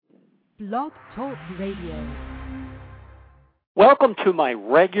Blog Talk Radio. Welcome to my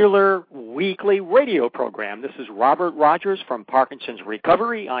regular weekly radio program. This is Robert Rogers from Parkinson's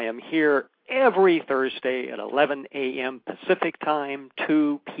Recovery. I am here every Thursday at 11 a.m. Pacific Time,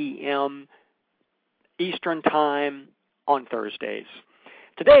 2 p.m. Eastern Time on Thursdays.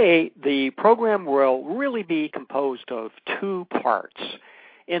 Today, the program will really be composed of two parts.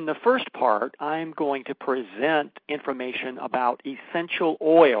 In the first part, I'm going to present information about essential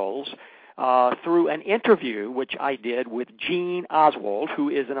oils through an interview which I did with Jean Oswald, who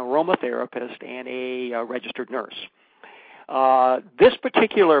is an aromatherapist and a registered nurse. This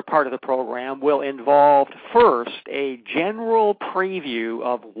particular part of the program will involve first a general preview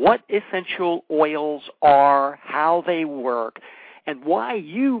of what essential oils are, how they work, and why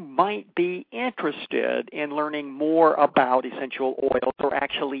you might be interested in learning more about essential oils or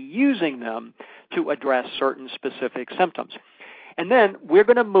actually using them to address certain specific symptoms. And then we're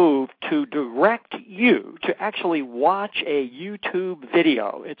going to move to direct you to actually watch a YouTube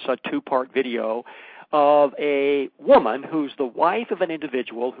video. It's a two-part video of a woman who's the wife of an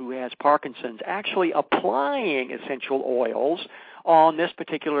individual who has Parkinson's actually applying essential oils on this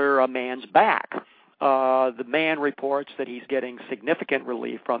particular man's back. The man reports that he's getting significant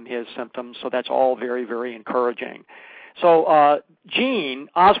relief from his symptoms, so that's all very, very encouraging. So Jean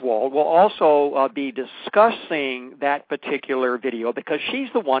Oswald will also be discussing that particular video because she's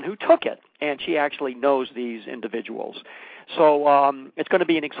the one who took it, and she actually knows these individuals. So it's going to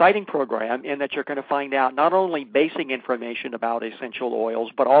be an exciting program in that you're going to find out not only basic information about essential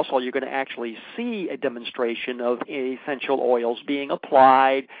oils, but also you're going to actually see a demonstration of essential oils being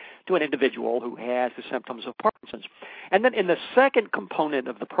applied to an individual who has the symptoms of Parkinson's. And then in the second component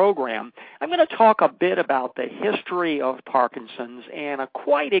of the program, I'm going to talk a bit about the history of Parkinson's and a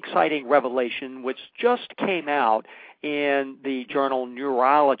quite exciting revelation which just came out in the journal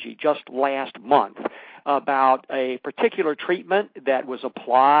Neurology just last month about a particular treatment that was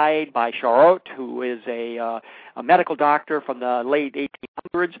applied by Charot, who is a medical doctor from the late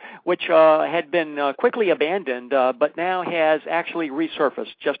 1800s, which had been quickly abandoned, but now has actually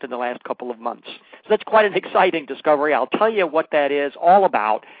resurfaced just in the last couple of months. So that's quite an exciting discovery. I'll tell you what that is all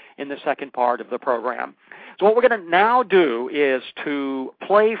about in the second part of the program. So what we're going to now do is to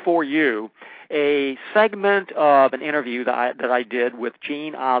play for you a segment of an interview that I did with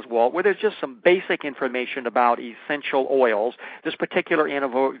Jean Oswald, where there's just some basic information about essential oils. This particular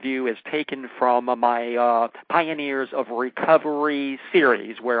interview is taken from my Pioneers of Recovery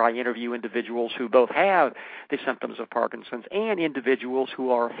series, where I interview individuals who both have the symptoms of Parkinson's and individuals who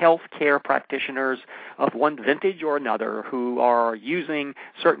are healthcare practitioners of one vintage or another who are using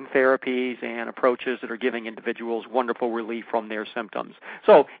certain therapies and approaches that are giving individuals wonderful relief from their symptoms.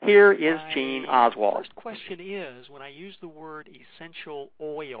 So here is Jean Oswald. First question is, when I use the word essential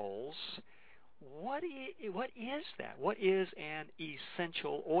oils, what is that? What is an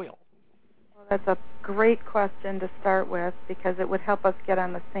essential oil? Well, that's a great question to start with because it would help us get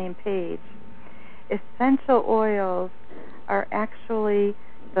on the same page. Essential oils are actually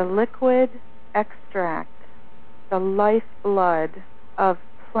the liquid extract, the lifeblood of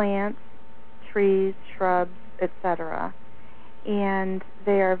plants, trees, shrubs, etc. And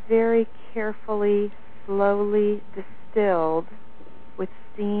they are very carefully, slowly distilled with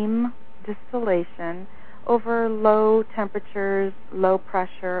steam distillation over low temperatures, low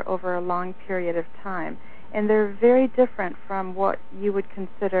pressure, over a long period of time. And they're very different from what you would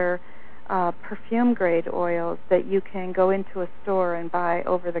consider perfume-grade oils that you can go into a store and buy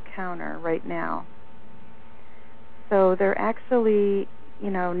over the counter right now. So they're actually,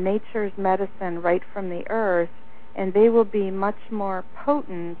 nature's medicine right from the earth, and they will be much more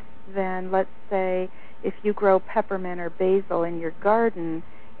potent than, let's say, if you grow peppermint or basil in your garden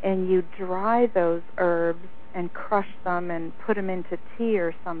and you dry those herbs and crush them and put them into tea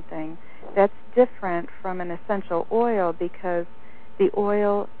or something. That's different from an essential oil because the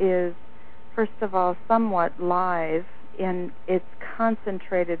oil is, first of all, somewhat live in its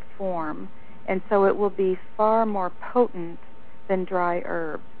concentrated form, and so it will be far more potent than dry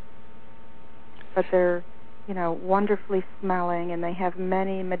herbs. But they're wonderfully smelling, and they have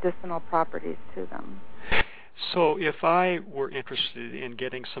many medicinal properties to them. So if I were interested in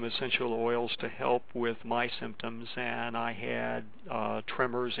getting some essential oils to help with my symptoms and I had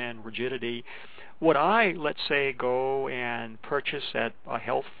tremors and rigidity, would I, let's say, go and purchase at a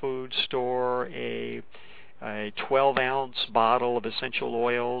health food store a 12-ounce bottle of essential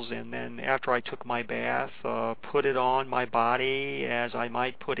oils, and then after I took my bath, put it on my body as I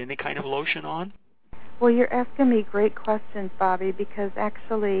might put any kind of lotion on? Well, you're asking me great questions, Bobby, because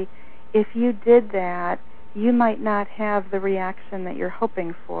actually, if you did that, you might not have the reaction that you're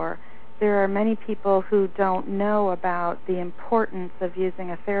hoping for. there are many people who don't know about the importance of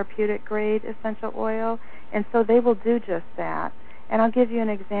using a therapeutic grade essential oil, and so they will do just that. And I'll give you an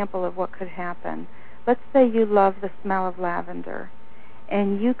example of what could happen. Let's say you love the smell of lavender,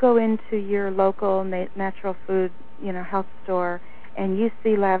 and you go into your local natural food, health store, and you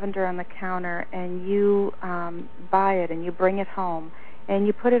see lavender on the counter, and you buy it, and you bring it home, and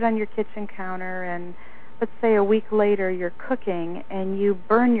you put it on your kitchen counter, and let's say a week later you're cooking, and you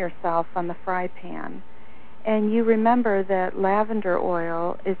burn yourself on the fry pan. And you remember that lavender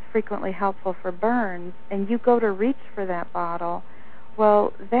oil is frequently helpful for burns, and you go to reach for that bottle.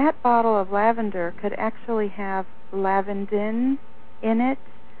 Well, that bottle of lavender could actually have lavandin in it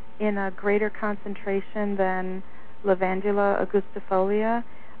in a greater concentration than Lavandula augustifolia.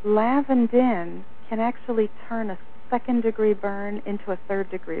 Lavandin can actually turn a second-degree burn into a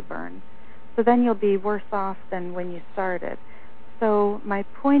third-degree burn. So then you'll be worse off than when you started. So my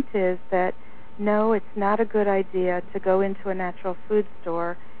point is that, no, it's not a good idea to go into a natural food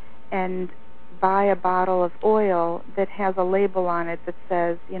store and buy a bottle of oil that has a label on it that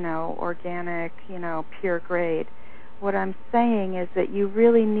says, organic, pure grade. What I'm saying is that you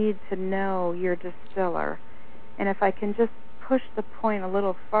really need to know your distiller. And if I can just push the point a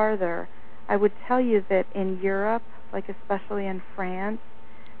little farther, I would tell you that in Europe, like especially in France,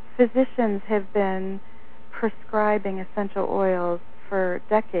 physicians have been prescribing essential oils for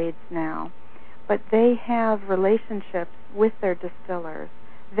decades now, but they have relationships with their distillers.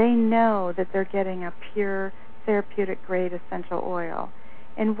 They know that they're getting a pure therapeutic grade essential oil.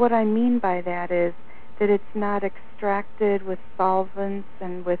 And what I mean by that is that it's not extracted with solvents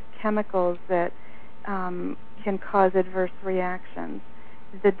and with chemicals that can cause adverse reactions.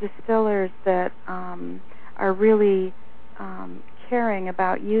 The distillers that are really caring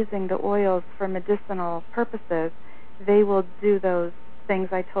about using the oils for medicinal purposes, they will do those things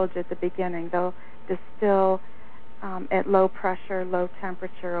I told you at the beginning. They'll distill at low pressure, low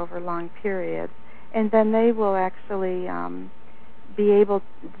temperature over long periods. And then they will actually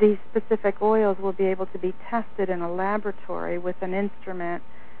these specific oils will be able to be tested in a laboratory with an instrument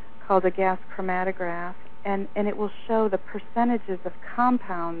called a gas chromatograph, and it will show the percentages of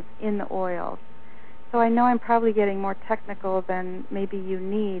compounds in the oils. So I know I'm probably getting more technical than maybe you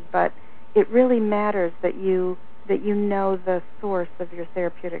need, but it really matters that you know the source of your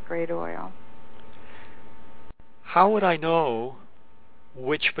therapeutic grade oil. How would I know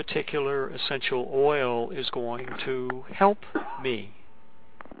which particular essential oil is going to help me?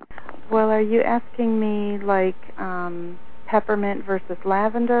 Well, are you asking me like peppermint versus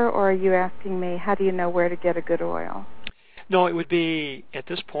lavender, or are you asking me how do you know where to get a good oil? No, it would be, at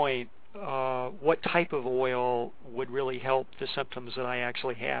this point, what type of oil would really help the symptoms that I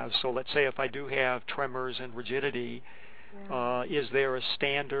actually have. So let's say if I do have tremors and rigidity, is there a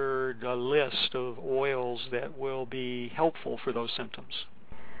standard list of oils that will be helpful for those symptoms?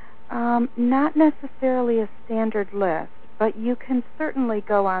 Not necessarily a standard list, but you can certainly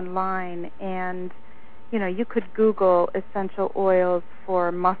go online and, you could Google essential oils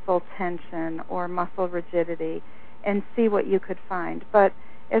for muscle tension or muscle rigidity and see what you could find. But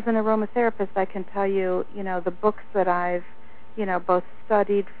as an aromatherapist, I can tell you, the books that I've, both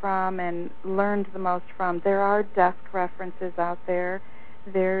studied from and learned the most from, there are desk references out there.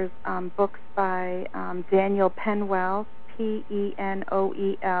 There's books by Daniel Penwell,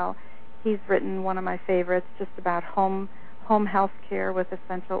 P-E-N-O-E-L. He's written one of my favorites just about home health care with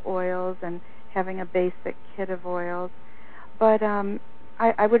essential oils and having a basic kit of oils. But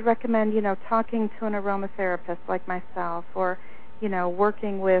I would recommend, talking to an aromatherapist like myself, or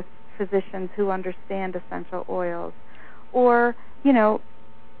working with physicians who understand essential oils, or,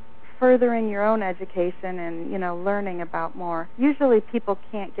 furthering your own education and, learning about more. Usually people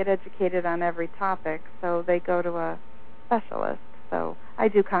can't get educated on every topic, so they go to a specialist. So I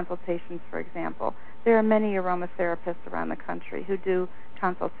do consultations, for example. There are many aromatherapists around the country who do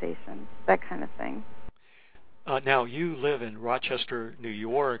consultations, that kind of thing. Now, you live in Rochester, New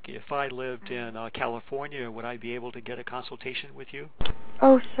York. If I lived in California, would I be able to get a consultation with you?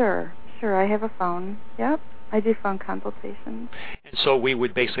 Oh, sure. I have a phone. Yep, I do phone consultations. And so we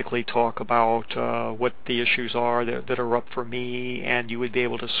would basically talk about what the issues are that are up for me, and you would be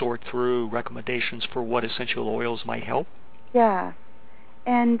able to sort through recommendations for what essential oils might help? Yeah.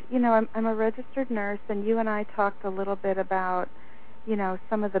 And, I'm a registered nurse, and you and I talked a little bit about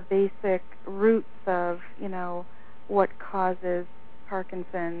some of the basic roots of, what causes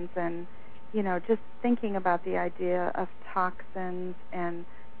Parkinson's, and, just thinking about the idea of toxins and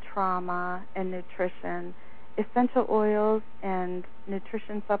trauma and nutrition. Essential oils and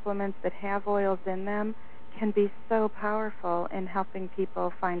nutrition supplements that have oils in them can be so powerful in helping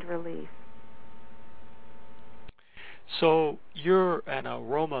people find relief. So you're an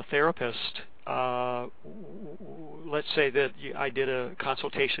aromatherapist. Let's say that I did a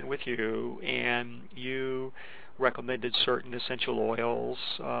consultation with you and you recommended certain essential oils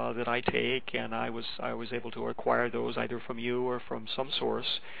that I take, and I was able to acquire those either from you or from some source.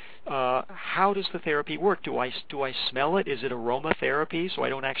 How does the therapy work? Do I smell it? Is it aromatherapy, so I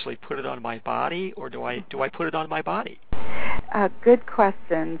don't actually put it on my body, or do I put it on my body? Good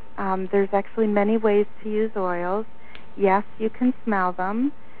questions. There's actually many ways to use oils. Yes, you can smell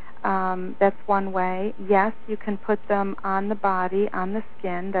them. That's one way. Yes, you can put them on the body, on the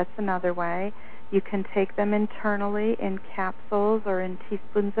skin. That's another way. You can take them internally in capsules or in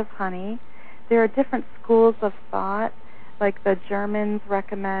teaspoons of honey. There are different schools of thought. Like the Germans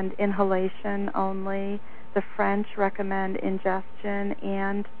recommend inhalation only. The French recommend ingestion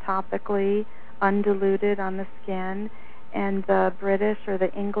and topically, undiluted on the skin. And the British or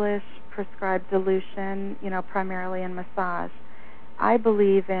the English prescribe dilution, primarily in massage. I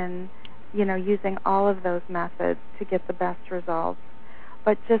believe in, using all of those methods to get the best results.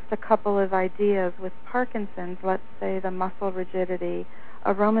 But just a couple of ideas with Parkinson's, let's say the muscle rigidity,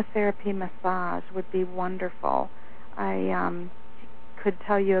 aromatherapy massage would be wonderful. I could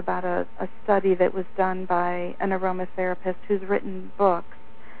tell you about a study that was done by an aromatherapist who's written books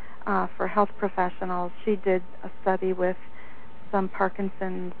for health professionals. She did a study with some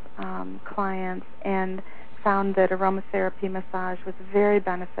Parkinson's clients and found that aromatherapy massage was very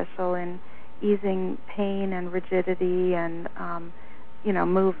beneficial in easing pain and rigidity and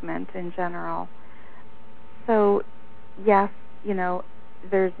movement in general. So yes,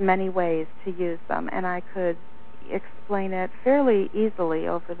 there's many ways to use them, and I could explain it fairly easily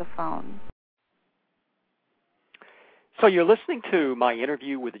over the phone. So you're listening to my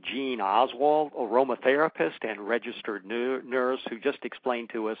interview with Jean Oswald, aromatherapist and registered nurse, who just explained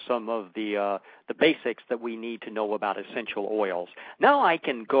to us some of the basics that we need to know about essential oils. Now I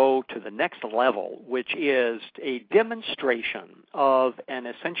can go to the next level, which is a demonstration of an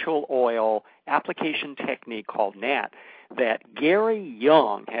essential oil application technique called NAT that Gary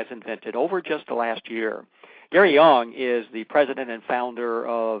Young has invented over just the last year. Gary Young is the president and founder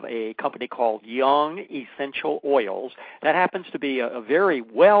of a company called Young Essential Oils. That happens to be a very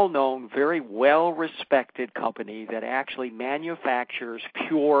well-known, very well-respected company that actually manufactures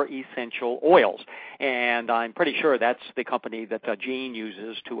pure essential oils. And I'm pretty sure that's the company that Jean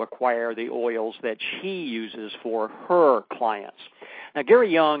uses to acquire the oils that she uses for her clients. Now,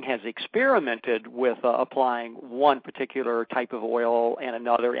 Gary Young has experimented with applying one particular type of oil and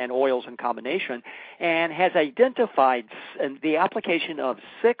another, and oils in combination, and has identified the application of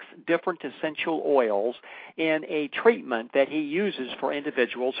 6 different essential oils in a treatment that he uses for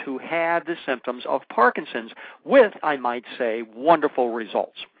individuals who have the symptoms of Parkinson's with, I might say, wonderful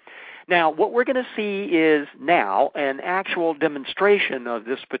results. Now, what we're going to see is now an actual demonstration of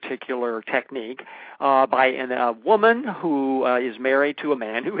this particular technique by a woman who is married to a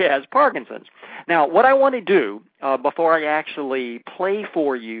man who has Parkinson's. Now, what I want to do before I actually play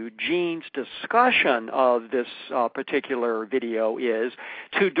for you Jean's discussion of this particular video is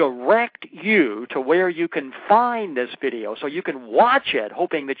to direct you to where you can find this video so you can watch it,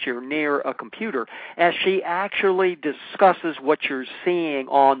 hoping that you're near a computer, as she actually discusses what you're seeing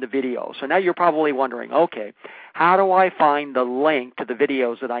on the video. So now you're probably wondering, okay, how do I find the link to the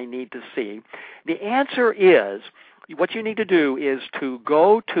videos that I need to see? The answer is, what you need to do is to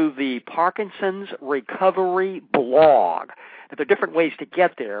go to the Parkinson's Recovery blog. Now, there are different ways to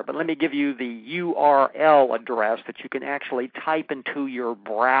get there, but let me give you the URL address that you can actually type into your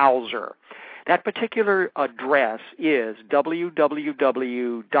browser. That particular address is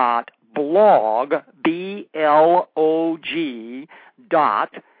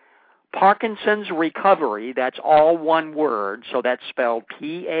Parkinson's Recovery, that's all one word, so that's spelled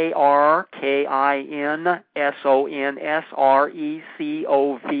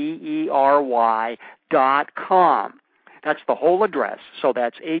ParkinsonsRecovery.com. That's the whole address. So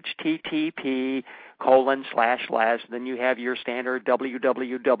that's http:// then you have your standard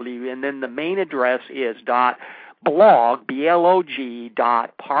www, and then the main address is blog, B-L-O-G,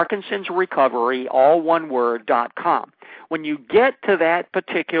 .parkinsonsrecovery, all one word, .com. When you get to that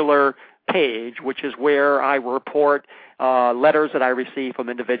particular page, which is where I report letters that I receive from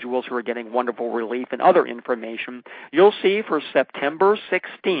individuals who are getting wonderful relief and other information, you'll see for September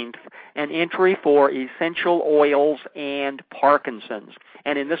 16th an entry for essential oils and Parkinson's.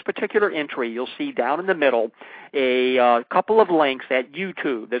 And in this particular entry, you'll see down in the middle a couple of links at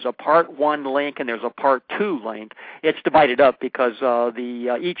YouTube. There's a Part 1 link and there's a Part 2 link. It's divided up because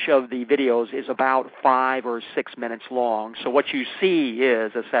each of the videos is about 5 or 6 minutes long. So what you see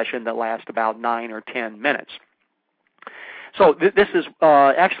is a session that lasts about 9 or 10 minutes. So this is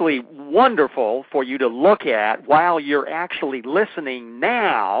actually wonderful for you to look at while you're actually listening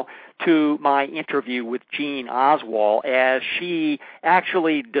now to my interview with Jean Oswald, as she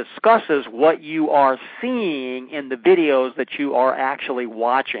actually discusses what you are seeing in the videos that you are actually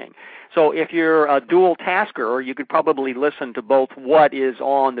watching. So if you're a dual tasker, you could probably listen to both what is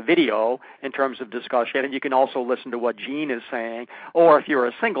on the video in terms of discussion, and you can also listen to what Jean is saying. Or if you're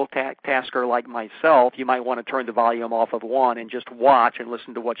a single tasker like myself, you might want to turn the volume off of one and just watch and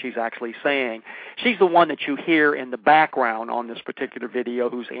listen to what she's actually saying. She's the one that you hear in the background on this particular video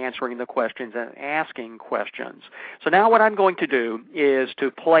who's answering the questions and asking questions. So now what I'm going to do is to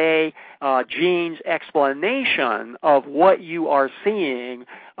play Jean's explanation of what you are seeing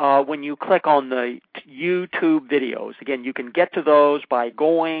when you click on the YouTube videos. Again, you can get to those by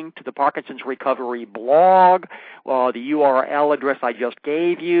going to the Parkinson's Recovery blog, the URL address I just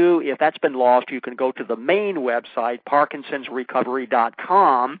gave you. If that's been lost, you can go to the main website,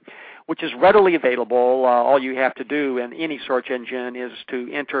 parkinsonsrecovery.com, which is readily available. All you have to do in any search engine is to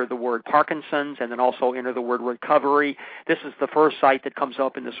enter the word Parkinson's and then also enter the word recovery. This is the first site that comes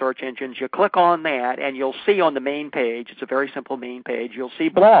up in the search engines. You click on that, and you'll see on the main page, it's a very simple main page, you'll see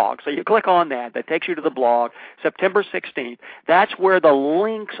blog. So you click on that. That takes you to the blog, September 16th. That's where the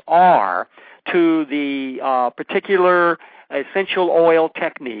links are to the particular essential oil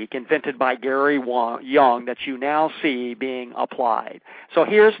technique invented by Gary Young that you now see being applied. So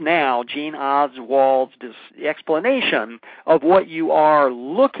here's now Jean Oswald's explanation of what you are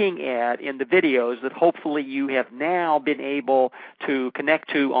looking at in the videos that hopefully you have now been able to connect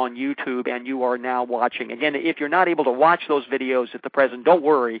to on YouTube and you are now watching. Again, if you're not able to watch those videos at the present, don't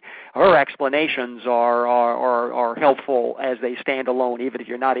worry. Her explanations are helpful as they stand alone, even if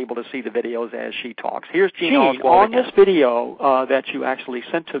you're not able to see the videos as she talks. Here's Jean Oswald on this video that you actually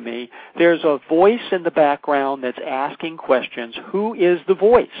sent to me. There's a voice in the background that's asking questions. Who is the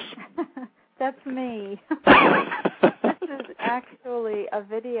voice? That's me. This is actually a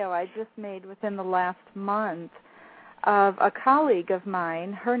video I just made within the last month of a colleague of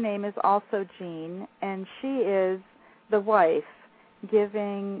mine. Her name is also Jean, and she is the wife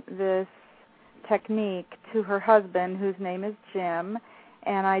giving this technique to her husband, whose name is Jim.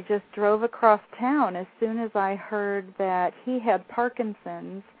 And I just drove across town as soon as I heard that he had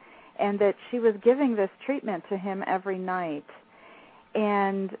Parkinson's and that she was giving this treatment to him every night.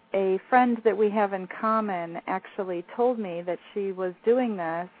 And a friend that we have in common actually told me that she was doing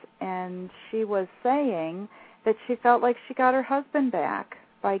this, and she was saying that she felt like she got her husband back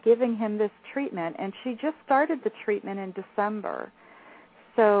by giving him this treatment. And she just started the treatment in December.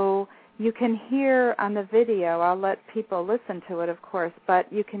 So you can hear on the video, I'll let people listen to it, of course,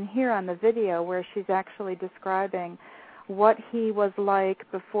 but you can hear on the video where she's actually describing what he was like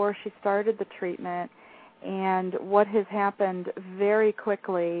before she started the treatment and what has happened very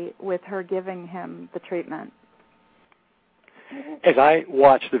quickly with her giving him the treatment. As I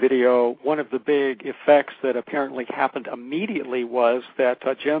watched the video, one of the big effects that apparently happened immediately was that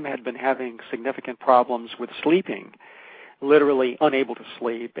Jim had been having significant problems with sleeping, literally unable to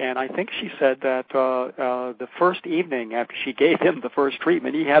sleep. And I think she said that the first evening after she gave him the first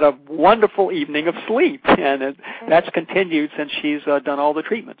treatment, he had a wonderful evening of sleep. And that's continued since she's done all the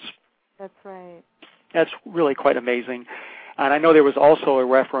treatments. That's right. That's really quite amazing. And I know there was also a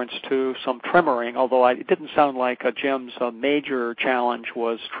reference to some tremoring, although it didn't sound like Jim's major challenge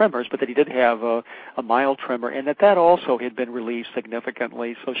was tremors, but that he did have a mild tremor, and that also had been relieved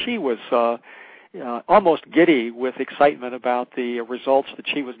significantly. So she was almost giddy with excitement about the results that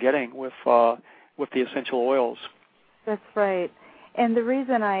she was getting with the essential oils. That's right. And the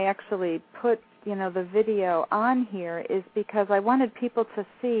reason I actually put, the video on here is because I wanted people to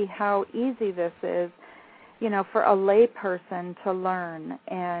see how easy this is, for a lay person to learn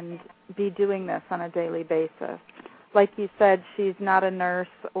and be doing this on a daily basis. Like you said, she's not a nurse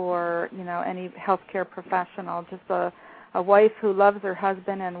or, any healthcare professional, just a wife who loves her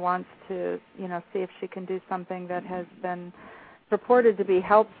husband and wants to, see if she can do something that has been purported to be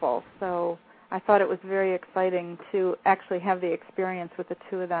helpful. So I thought it was very exciting to actually have the experience with the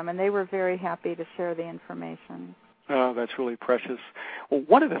two of them, and they were very happy to share the information. Oh, that's really precious. Well,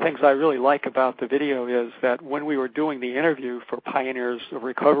 one of the things I really like about the video is that when we were doing the interview for Pioneers of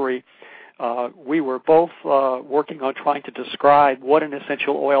Recovery, we were both working on trying to describe what an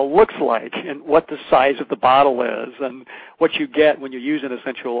essential oil looks like and what the size of the bottle is and what you get when you use an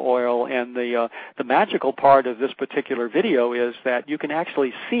essential oil. And the magical part of this particular video is that you can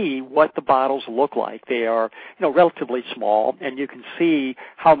actually see what the bottles look like. They are, relatively small, and you can see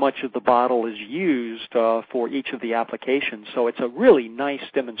how much of the bottle is used for each of the applications. So it's a really nice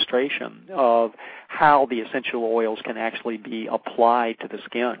demonstration of how the essential oils can actually be applied to the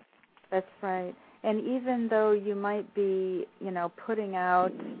skin. That's right. And even though you might be, putting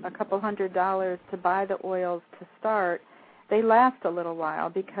out a couple $100 to buy the oils to start, they last a little while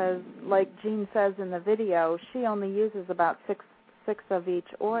because, like Jean says in the video, she only uses about six of each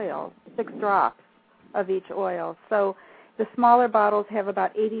oil, 6 drops of each oil. So the smaller bottles have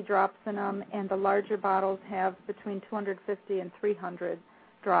about 80 drops in them, and the larger bottles have between 250 and 300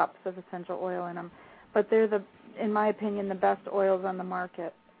 drops of essential oil in them. But they're, in my opinion, the best oils on the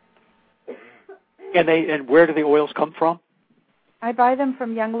market. And where do the oils come from? I buy them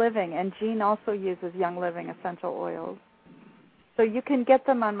from Young Living, and Jean also uses Young Living essential oils. So you can get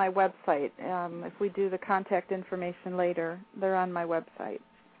them on my website. If we do the contact information later, they're on my website.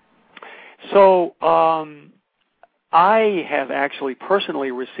 So I have actually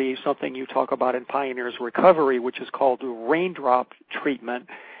personally received something you talk about in Pioneers Recovery, which is called raindrop treatment,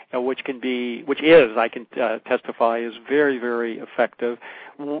 which is, I can testify, is very, very effective.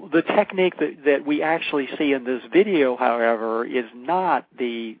 The technique that we actually see in this video, however, is not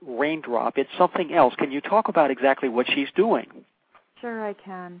the raindrop. It's something else. Can you talk about exactly what she's doing? Sure, I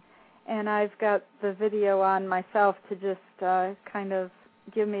can. And I've got the video on myself to just kind of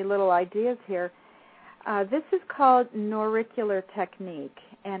give me little ideas here. This is called auricular technique,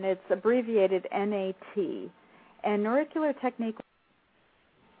 and it's abbreviated NAT. And auricular technique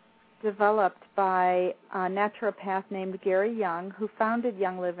developed by a naturopath named Gary Young, who founded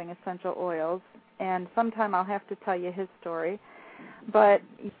Young Living Essential Oils, and sometime I'll have to tell you his story. But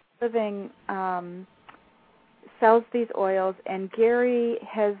Living sells these oils, and Gary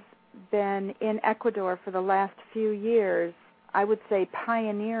has been in Ecuador for the last few years, I would say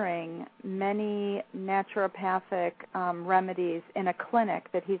pioneering many naturopathic remedies in a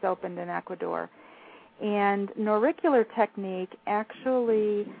clinic that he's opened in Ecuador. And auricular technique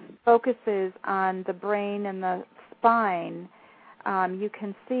actually focuses on the brain and the spine. You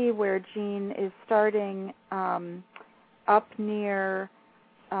can see where Jean is starting up near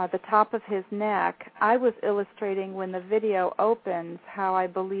the top of his neck. I was illustrating when the video opens how I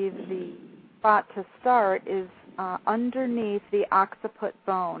believe the spot to start is underneath the occiput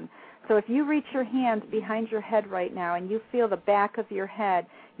bone. So if you reach your hands behind your head right now and you feel the back of your head,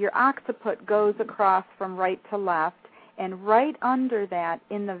 your occiput goes across from right to left, and right under that,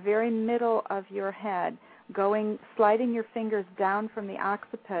 in the very middle of your head, sliding your fingers down from the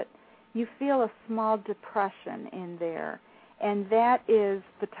occiput, you feel a small depression in there, and that is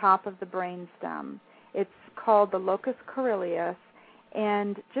the top of the brainstem. It's called the locus coeruleus,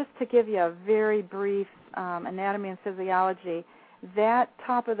 and just to give you a very brief anatomy and physiology, that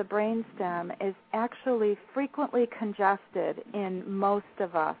top of the brainstem is actually frequently congested in most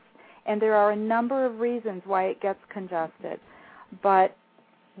of us. And there are a number of reasons why it gets congested. But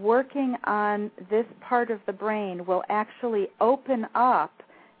working on this part of the brain will actually open up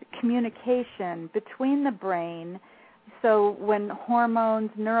communication between the brain. So when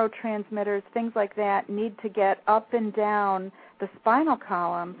hormones, neurotransmitters, things like that need to get up and down the spinal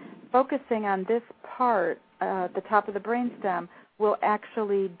column, focusing on this part, the top of the brainstem, will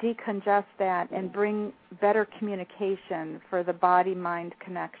actually decongest that and bring better communication for the body-mind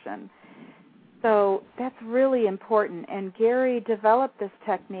connection. So that's really important. And Gary developed this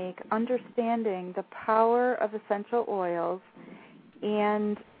technique understanding the power of essential oils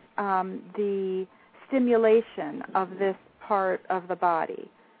and the stimulation of this part of the body.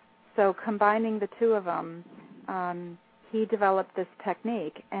 So combining the two of them, he developed this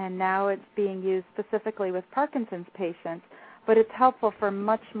technique, and now it's being used specifically with Parkinson's patients, but it's helpful for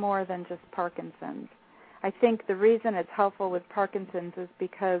much more than just Parkinson's. I think the reason it's helpful with Parkinson's is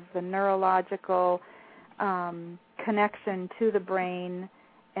because the neurological connection to the brain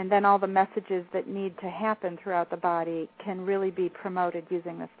and then all the messages that need to happen throughout the body can really be promoted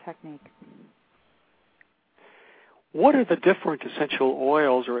using this technique. What are the different essential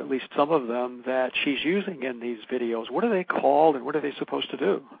oils, or at least some of them, that she's using in these videos? What are they called, and what are they supposed to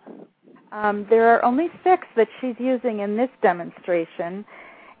do? There are only 6 that she's using in this demonstration,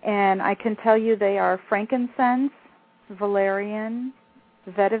 and I can tell you they are frankincense, valerian,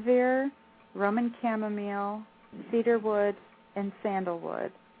 vetiver, Roman chamomile, cedarwood, and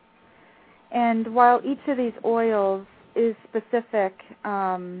sandalwood. And while each of these oils is specific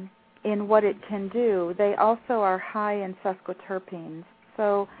in what it can do, they also are high in sesquiterpenes.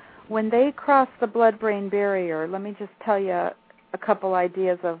 So when they cross the blood-brain barrier, let me just tell you a couple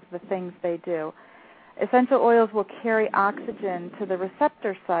ideas of the things they do. Essential oils will carry oxygen to the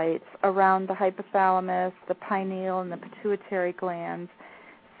receptor sites around the hypothalamus, the pineal, and the pituitary glands.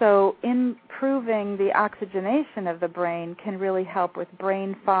 So improving the oxygenation of the brain can really help with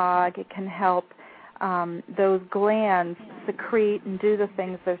brain fog. It can help those glands secrete and do the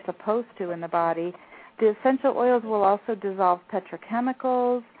things they're supposed to in the body. The essential oils will also dissolve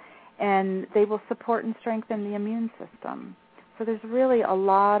petrochemicals, and they will support and strengthen the immune system. So there's really a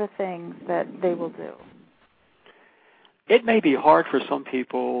lot of things that they will do. It may be hard for some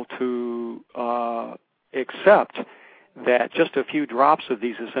people to accept that just a few drops of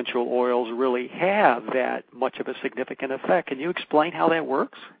these essential oils really have that much of a significant effect. Can you explain how that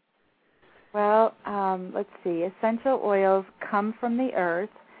works? Well, let's see. Essential oils come from the earth.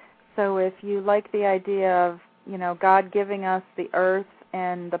 So if you like the idea of, God giving us the earth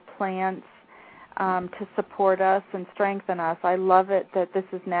and the plants to support us and strengthen us, I love it that this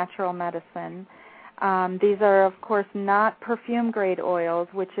is natural medicine. These are, of course, not perfume-grade oils,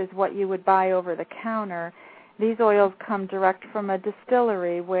 which is what you would buy over the counter. These oils come direct from a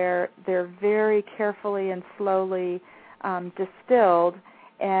distillery where they're very carefully and slowly distilled,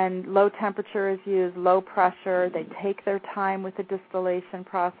 and low temperature is used, low pressure. They take their time with the distillation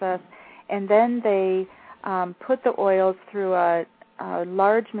process, and then they put the oils through a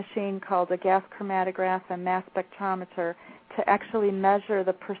large machine called a gas chromatograph and mass spectrometer to actually measure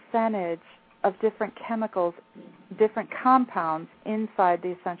the percentage of different chemicals, different compounds inside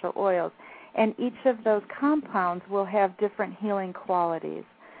the essential oils. And each of those compounds will have different healing qualities.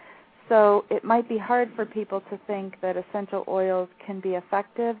 So it might be hard for people to think that essential oils can be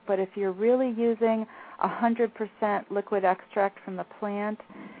effective, but if you're really using 100% liquid extract from the plant,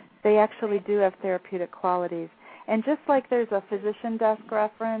 they actually do have therapeutic qualities. And just like there's a physician desk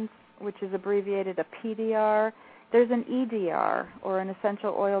reference, which is abbreviated a PDR, there's an EDR, or an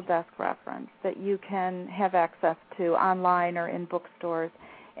essential oil desk reference, that you can have access to online or in bookstores.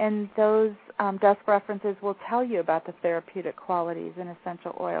 And those desk references will tell you about the therapeutic qualities in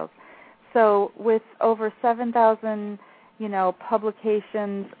essential oils. So with over 7,000,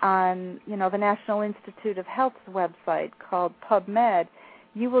 publications on, the National Institute of Health's website called PubMed,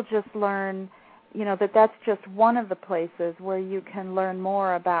 you will just learn, that that's just one of the places where you can learn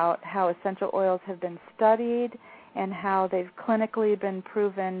more about how essential oils have been studied and how they've clinically been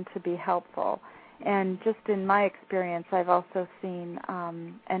proven to be helpful. And just in my experience, I've also seen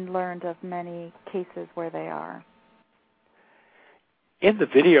and learned of many cases where they are. In the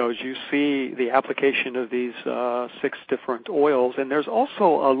videos, you see the application of these 6 different oils, and there's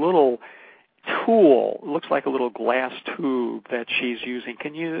also a little tool. It looks like a little glass tube that she's using.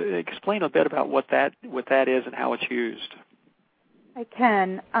 Can you explain a bit about what that is and how it's used? I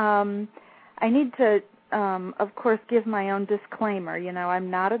can. I need to, of course, give my own disclaimer.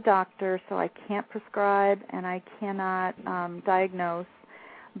 I'm not a doctor, so I can't prescribe and I cannot diagnose.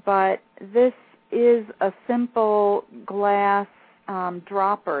 But this is a simple glass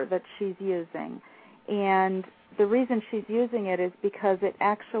dropper that she's using. And the reason she's using it is because it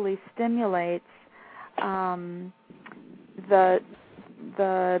actually stimulates the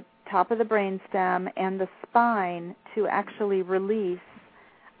top of the brainstem and the spine to actually release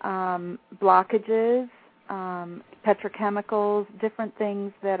blockages, petrochemicals, different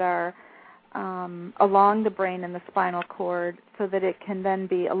things that are along the brain and the spinal cord so that it can then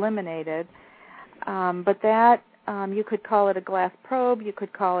be eliminated. But that, you could call it a glass probe, you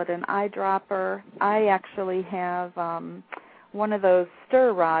could call it an eyedropper. I actually have one of those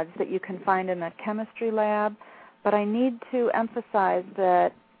stir rods that you can find in a chemistry lab, but I need to emphasize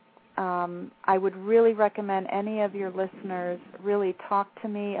that I would really recommend any of your listeners really talk to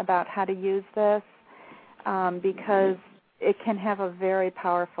me about how to use this because it can have a very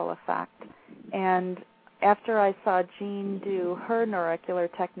powerful effect. And after I saw Jean do her neurocular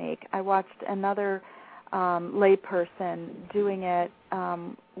technique, I watched another layperson doing it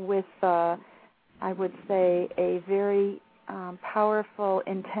with, I would say, a very powerful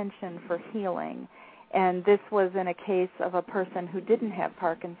intention for healing. And this was in a case of a person who didn't have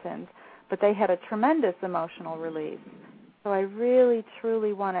Parkinson's, but they had a tremendous emotional release. So I really,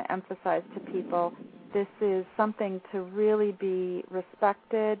 truly want to emphasize to people this is something to really be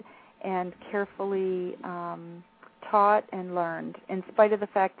respected and carefully taught and learned, in spite of the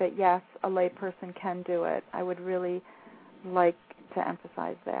fact that, yes, a layperson can do it. I would really like to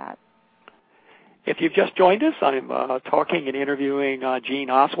emphasize that. If you've just joined us, I'm talking and interviewing Gene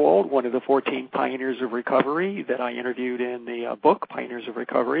Oswald, one of the 14 pioneers of recovery that I interviewed in the book, Pioneers of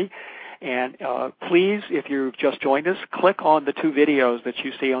Recovery. And please, if you've just joined us, click on the two videos that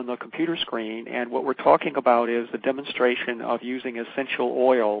you see on the computer screen. And what we're talking about is the demonstration of using essential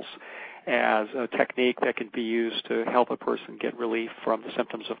oils as a technique that can be used to help a person get relief from the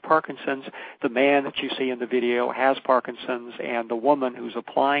symptoms of Parkinson's. The man that you see in the video has Parkinson's, and the woman who's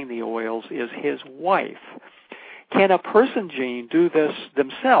applying the oils is his wife. Can a person, Gene, do this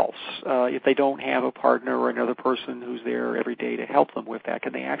themselves if they don't have a partner or another person who's there every day to help them with that?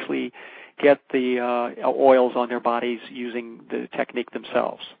 Can they actually get the oils on their bodies using the technique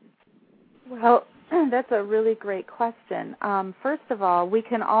themselves? Well, that's a really great question. First of all, we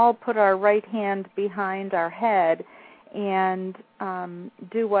can all put our right hand behind our head and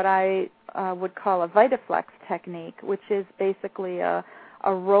do what I would call a VitaFlex technique, which is basically a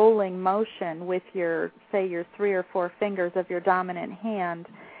rolling motion with your 3 or 4 fingers of your dominant hand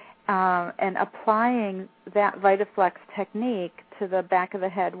and applying that VitaFlex technique to the back of the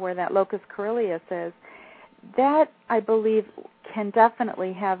head where that locus coeruleus is. That, I believe, can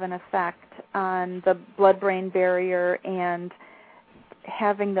definitely have an effect on the blood-brain barrier and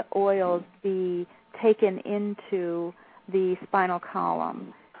having the oils be taken into the spinal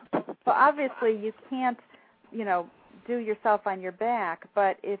column. So obviously you can't, do yourself on your back,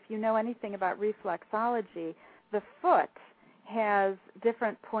 but if you know anything about reflexology, the foot has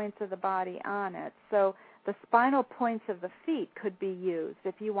different points of the body on it. So the spinal points of the feet could be used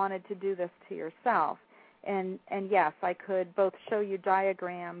if you wanted to do this to yourself. And yes, I could both show you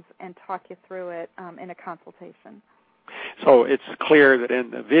diagrams and talk you through it in a consultation. So it's clear that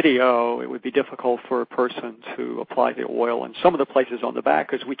in the video it would be difficult for a person to apply the oil in some of the places on the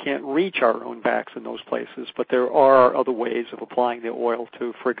back because we can't reach our own backs in those places, but there are other ways of applying the oil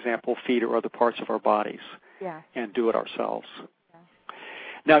to, for example, feet or other parts of our bodies, and do it ourselves.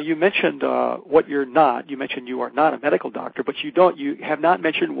 Now, you mentioned what you're not. You mentioned you are not a medical doctor, but you have not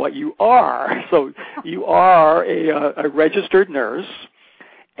mentioned what you are. So you are a registered nurse,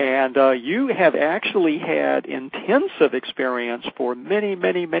 and you have actually had intensive experience for many,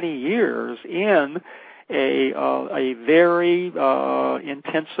 many, many years in a very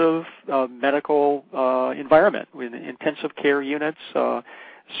intensive medical environment with intensive care units,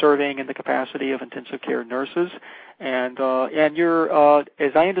 serving in the capacity of intensive care nurses. And you're,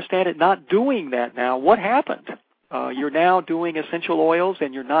 as I understand it, not doing that now. What happened? You're now doing essential oils,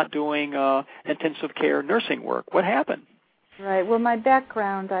 and you're not doing intensive care nursing work. What happened? Right. Well, my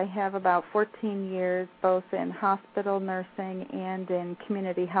background, I have about 14 years both in hospital nursing and in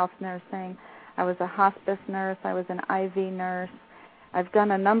community health nursing. I was a hospice nurse. I was an IV nurse. I've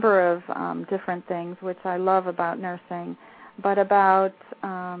done a number of different things, which I love about nursing. But about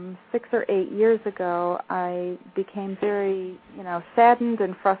 6 or 8 years ago, I became very, saddened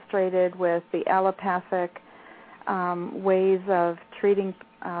and frustrated with the allopathic ways of treating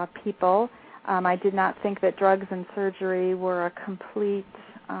people. I did not think that drugs and surgery were a complete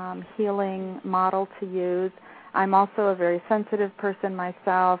healing model to use. I'm also a very sensitive person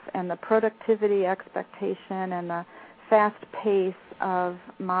myself, and the productivity expectation and the fast pace of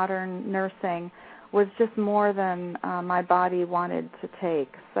modern nursing was just more than my body wanted to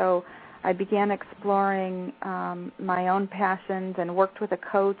take. So I began exploring my own passions and worked with a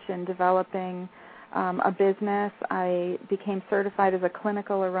coach in developing a business. I became certified as a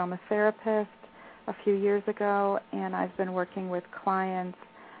clinical aromatherapist a few years ago, and I've been working with clients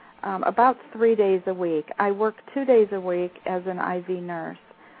about 3 days a week. I work 2 days a week as an IV nurse,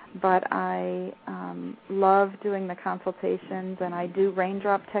 but I love doing the consultations, and I do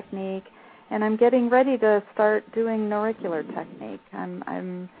raindrop technique, and I'm getting ready to start doing auricular technique.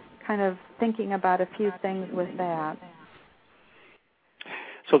 I'm kind of thinking about a few things with that.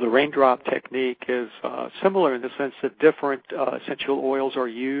 So the raindrop technique is similar in the sense that different essential oils are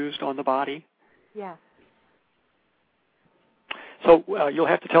used on the body? Yes. So you'll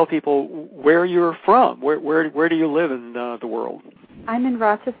have to tell people where you're from. Where do you live in the world? I'm in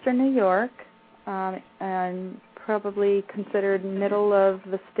Rochester, New York, and probably considered middle of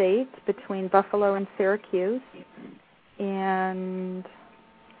the state between Buffalo and Syracuse. And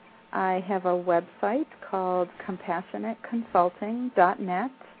I have a website called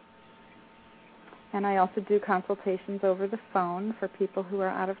CompassionateConsulting.net. And I also do consultations over the phone for people who are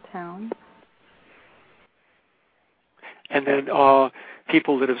out of town. And then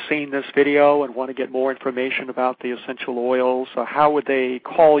people that have seen this video and want to get more information about the essential oils, how would they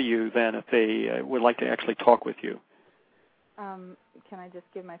call you then if they would like to actually talk with you? Can I just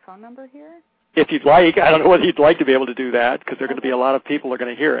give my phone number here? If you'd like, I don't know whether you'd like to be able to do that because there are going to be a lot of people who are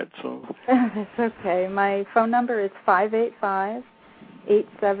going to hear it. So that's okay. My phone number is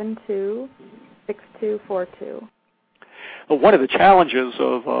 585-872-6242. Well, one of the challenges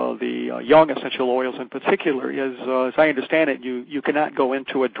of the young essential oils in particular is, as I understand it, you cannot go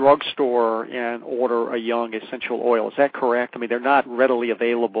into a drugstore and order a young essential oil. Is that correct? I mean, they're not readily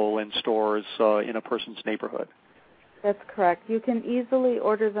available in stores in a person's neighborhood. That's correct. You can easily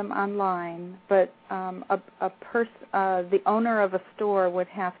order them online, but the owner of a store would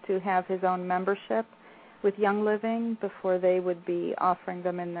have to have his own membership with Young Living before they would be offering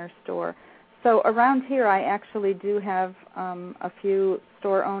them in their store. So around here, I actually do have a few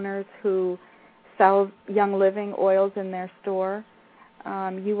store owners who sell Young Living oils in their store.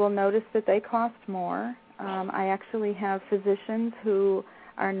 You will notice that they cost more. I actually have physicians who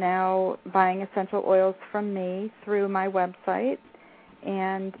are now buying essential oils from me through my website.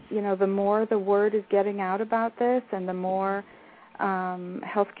 And, the more the word is getting out about this and the more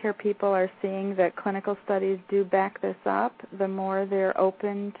healthcare people are seeing that clinical studies do back this up, the more they're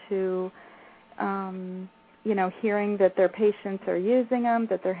open to, hearing that their patients are using them,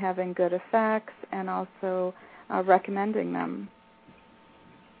 that they're having good effects, and also recommending them.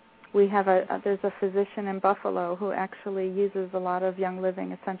 We have there's a physician in Buffalo who actually uses a lot of Young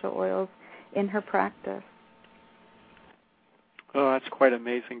Living essential oils in her practice. Oh, that's quite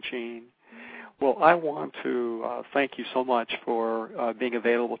amazing, Jean. Well, I want to thank you so much for being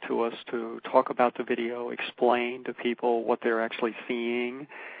available to us to talk about the video, explain to people what they're actually seeing,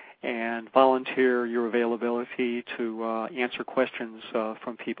 and volunteer your availability to answer questions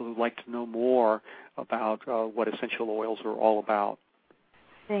from people who'd like to know more about what essential oils are all about.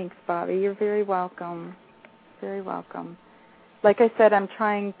 Thanks, Bobby. You're very welcome. Very welcome. Like I said, I'm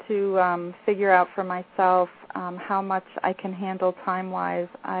trying to figure out for myself how much I can handle time-wise.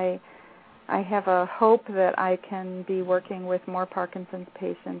 I have a hope that I can be working with more Parkinson's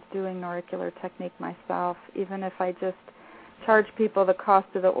patients doing auricular technique myself, even if I just charge people the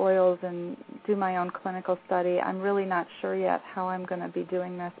cost of the oils and do my own clinical study. I'm really not sure yet how I'm going to be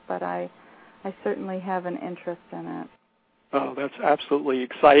doing this, but I certainly have an interest in it. Oh, that's absolutely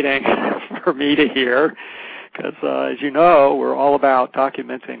exciting for me to hear because, as you know, we're all about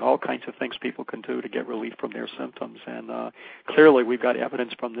documenting all kinds of things people can do to get relief from their symptoms. And clearly we've got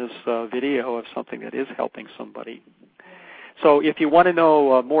evidence from this video of something that is helping somebody. So if you want to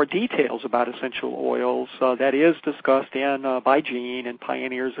know more details about essential oils, that is discussed by Jean in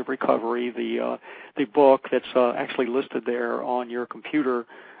Pioneers of Recovery, the book that's actually listed there on your computer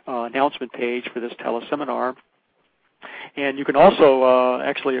announcement page for this teleseminar. And you can also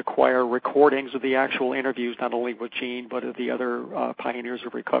actually acquire recordings of the actual interviews, not only with Jean, but of the other Pioneers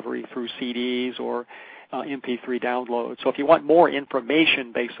of Recovery through CDs or MP3 downloads. So if you want more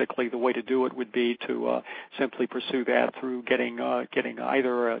information, basically the way to do it would be to simply pursue that through getting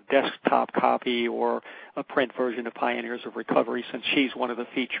either a desktop copy or a print version of Pioneers of Recovery, since she's one of the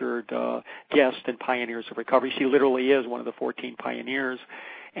featured guests in Pioneers of Recovery. She literally is one of the 14 pioneers.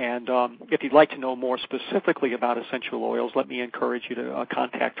 And if you'd like to know more specifically about essential oils, let me encourage you to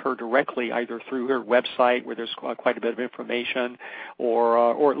contact her directly, either through her website, where there's quite a bit of information,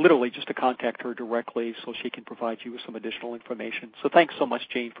 or literally just to contact her directly so she can provide you with some additional information. So thanks so much,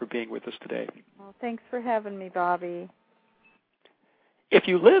 Jane, for being with us today. Well, thanks for having me, Bobby. If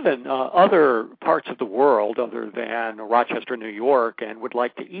you live in other parts of the world other than Rochester, New York, and would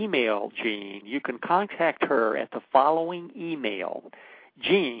like to email Jean, you can contact her at the following email.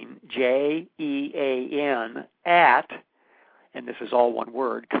 Jean, Jean, at, and this is all one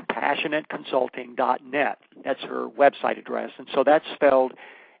word, compassionateconsulting.net. That's her website address. And so that's spelled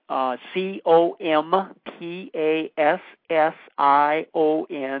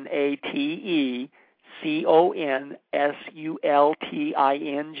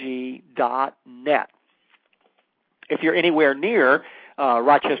If you're anywhere near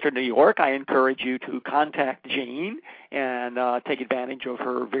Rochester, New York, I encourage you to contact Jean and take advantage of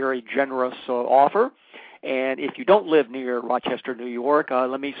her very generous offer. And if you don't live near Rochester, New York,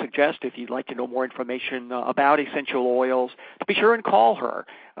 let me suggest, if you'd like to know more information about essential oils, to be sure and call her.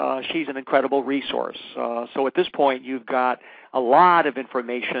 She's an incredible resource. So at this point, you've got a lot of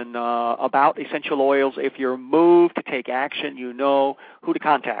information about essential oils. If you're moved to take action, you know who to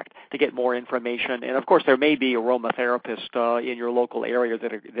contact to get more information. And, of course, there may be aromatherapist in your local area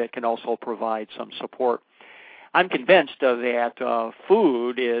that can also provide some support. I'm convinced that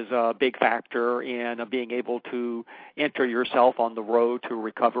food is a big factor in being able to enter yourself on the road to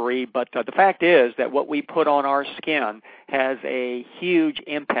recovery. But the fact is that what we put on our skin has a huge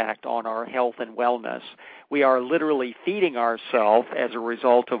impact on our health and wellness. We are literally feeding ourselves as a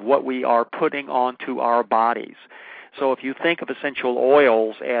result of what we are putting onto our bodies. So if you think of essential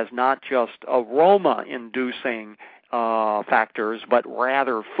oils as not just aroma-inducing factors, but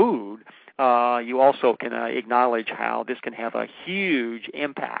rather food, you also can acknowledge how this can have a huge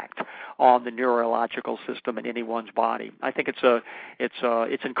impact on the neurological system in anyone's body. I think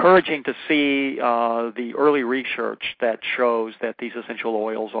it's encouraging to see the early research that shows that these essential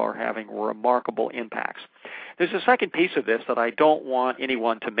oils are having remarkable impacts. There's a second piece of this that I don't want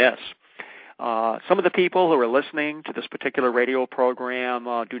anyone to miss. Some of the people who are listening to this particular radio program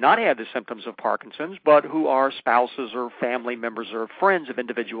do not have the symptoms of Parkinson's, but who are spouses or family members or friends of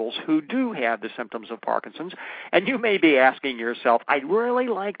individuals who do have the symptoms of Parkinson's. And you may be asking yourself, I'd really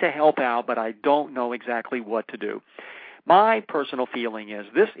like to help out, but I don't know exactly what to do. My personal feeling is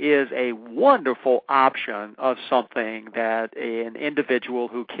this is a wonderful option of something that an individual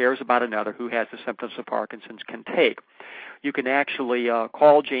who cares about another who has the symptoms of Parkinson's can take. You can actually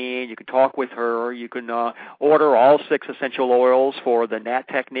call Jean, you can talk with her, you can order all 6 essential oils for the NAT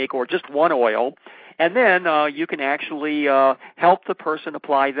technique or just one oil, and then you can actually help the person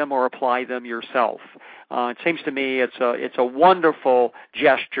apply them or apply them yourself. It seems to me it's a wonderful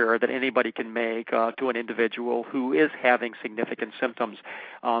gesture that anybody can make to an individual who is having significant symptoms.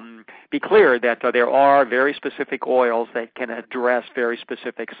 Be clear that there are very specific oils that can address very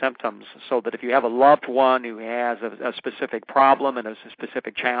specific symptoms, so that if you have a loved one who has a specific problem and a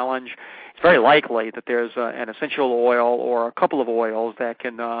specific challenge, it's very likely that there's an essential oil or a couple of oils that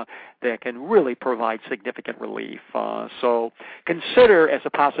can really provide significant relief. So consider as a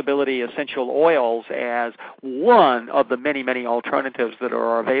possibility essential oils as one of the many, many alternatives that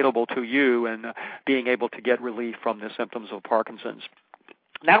are available to you in being able to get relief from the symptoms of Parkinson's.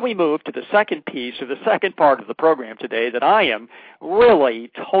 Now we move to the second piece, or the second part of the program today that I am really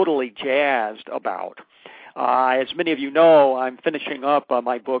totally jazzed about. As many of you know, I'm finishing up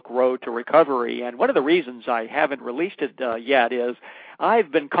my book, Road to Recovery, and one of the reasons I haven't released it yet is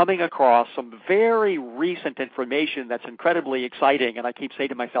I've been coming across some very recent information that's incredibly exciting, and I keep saying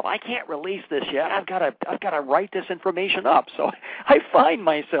to myself, I can't release this yet. I've got to write this information up. So I find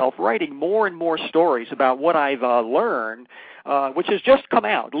myself writing more and more stories about what I've learned, which has just come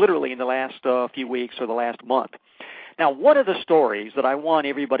out literally in the last few weeks or the last month. Now, one of the stories that I want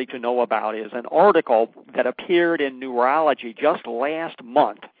everybody to know about is an article that appeared in Neurology just last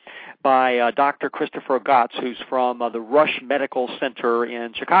month by Dr. Christopher Gotts, who's from the Rush Medical Center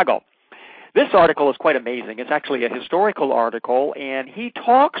in Chicago. This article is quite amazing. It's actually a historical article, and he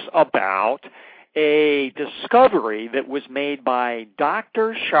talks about a discovery that was made by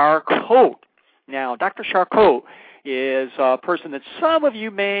Dr. Charcot. Now, Dr. Charcot is a person that some of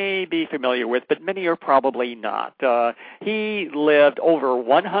you may be familiar with, but many are probably not. He lived over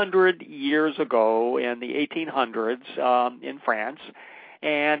 100 years ago in the 1800s in France,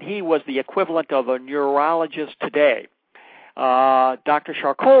 and he was the equivalent of a neurologist today. Dr.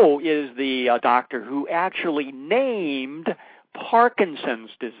 Charcot is the doctor who actually named Parkinson's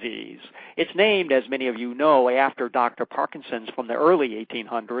disease. It's named, as many of you know, after Dr. Parkinson's from the early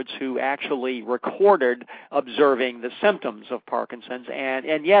 1800s, who actually recorded observing the symptoms of Parkinson's.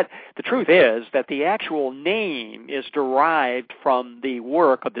 And yet, the truth is that the actual name is derived from the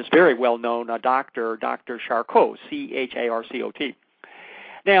work of this very well-known doctor, Dr. Charcot, C-H-A-R-C-O-T.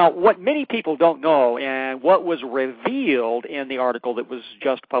 Now, what many people don't know, and what was revealed in the article that was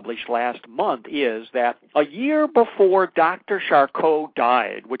just published last month, is that a year before Dr. Charcot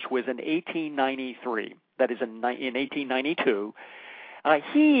died, which was in 1893, that is in 1892,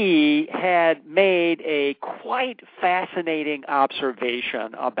 he had made a quite fascinating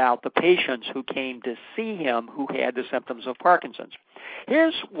observation about the patients who came to see him who had the symptoms of Parkinson's.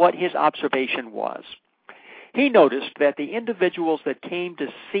 Here's what his observation was. He noticed that the individuals that came to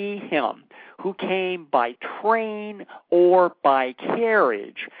see him, who came by train or by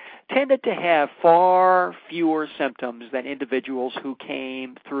carriage, tended to have far fewer symptoms than individuals who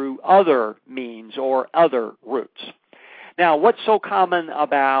came through other means or other routes. Now, what's so common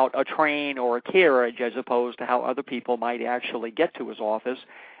about a train or a carriage as opposed to how other people might actually get to his office?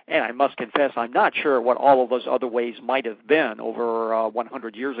 And I must confess, I'm not sure what all of those other ways might have been over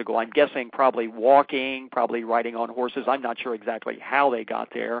 100 years ago. I'm guessing probably walking, probably riding on horses. I'm not sure exactly how they got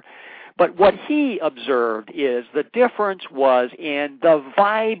there. But what he observed is the difference was in the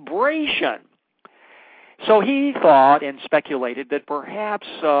vibration. So he thought and speculated that perhaps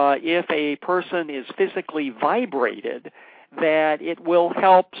if a person is physically vibrated, that it will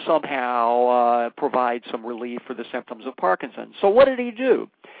help somehow provide some relief for the symptoms of Parkinson's. So what did he do?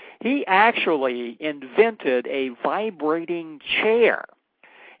 He actually invented a vibrating chair.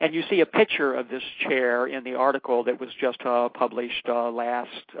 And you see a picture of this chair in the article that was just published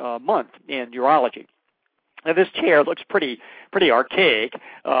last month in Neurology. Now, this chair looks pretty archaic,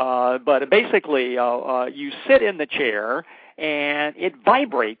 but basically you sit in the chair and it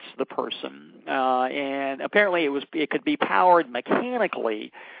vibrates the person. And apparently it could be powered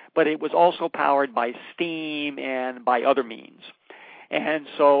mechanically, but it was also powered by steam and by other means. And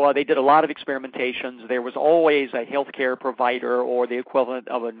so they did a lot of experimentations. There was always a healthcare provider or the equivalent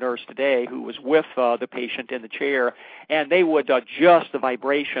of a nurse today who was with the patient in the chair, and they would adjust the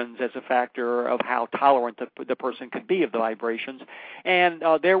vibrations as a factor of how tolerant the person could be of the vibrations. And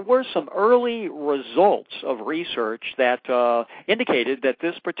there were some early results of research that indicated that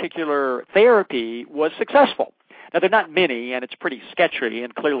this particular therapy was successvel. Now, there are not many, and it's pretty sketchy,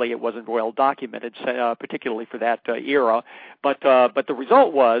 and clearly it wasn't well documented, particularly for that era. But the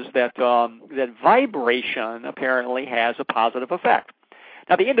result was that vibration apparently has a positive effect.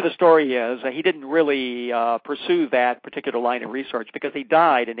 Now, the end of the story is he didn't really pursue that particular line of research because he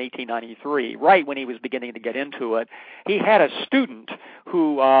died in 1893, right when he was beginning to get into it. He had a student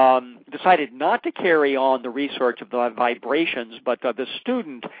who decided not to carry on the research of the vibrations, but the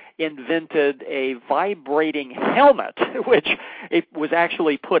student invented a vibrating helmet, which it was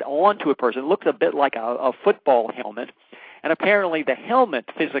actually put onto a person. It looked a bit like a football helmet. And apparently the helmet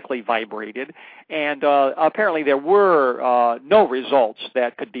physically vibrated, and apparently there were no results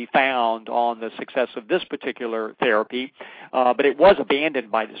that could be found on the success of this particular therapy, but it was abandoned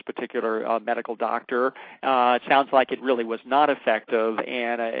by this particular medical doctor. It sounds like it really was not effective,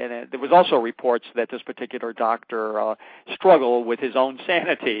 and there was also reports that this particular doctor struggled with his own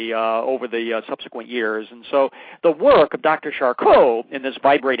sanity over the subsequent years. And so the work of Dr. Charcot in this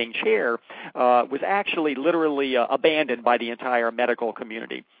vibrating chair was actually literally abandoned by the entire medical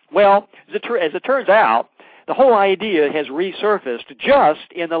community. Well, as it turns out, the whole idea has resurfaced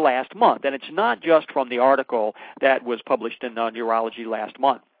just in the last month, and it's not just from the article that was published in Neurology last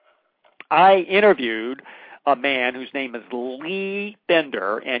month. I interviewed a man whose name is Lee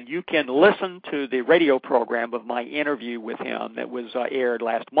Bender, and you can listen to the radio program of my interview with him that was aired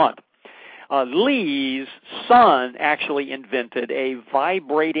last month. Lee's son actually invented a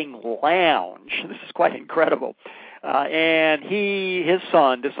vibrating lounge. This is quite incredible. And his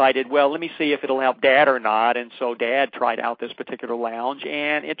son decided, well, let me see if it'll help Dad or not. And so Dad tried out this particular lounge,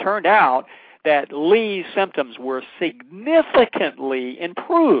 and it turned out that Lee's symptoms were significantly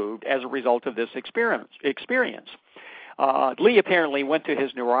improved as a result of this experience. Lee apparently went to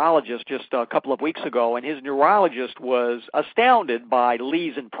his neurologist just a couple of weeks ago, and his neurologist was astounded by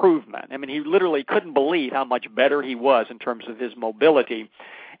Lee's improvement. I mean, he literally couldn't believe how much better he was in terms of his mobility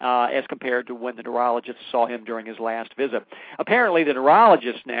as compared to when the neurologist saw him during his last visit. Apparently, the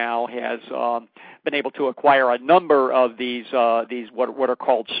neurologist now has been able to acquire a number of these what are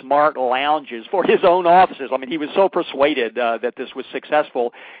called smart lounges for his own offices. I mean, he was so persuaded that this was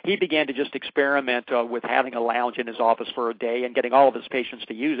successful, he began to just experiment with having a lounge in his office for a day and getting all of his patients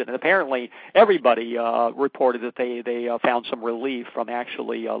to use it. And apparently, everybody reported that they found some relief from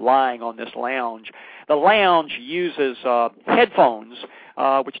actually lying on this lounge. The lounge uses headphones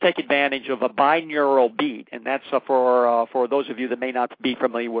which take advantage of a binaural beat, and that's for those of you that may not be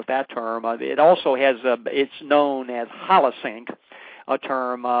familiar with that term. It also has it's known as holosync, a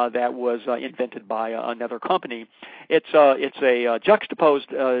term that was invented by another company. It's a juxtaposed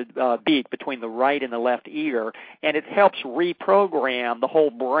beat between the right and the left ear, and it helps reprogram the whole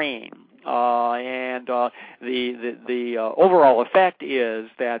brain. And the overall effect is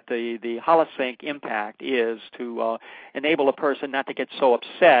that the holosync impact is to enable a person not to get so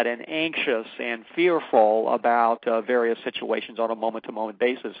upset and anxious and fearful about various situations on a moment-to-moment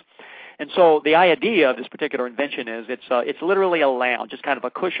basis. And so the idea of this particular invention is it's literally a lounge, it's kind of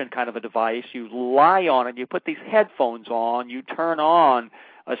a cushion kind of a device. You lie on it, you put these headphones on, you turn on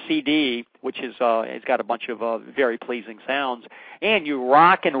a CD, which is it's got a bunch of very pleasing sounds, and you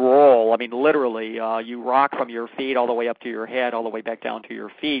rock and roll. I mean, literally, you rock from your feet all the way up to your head, all the way back down to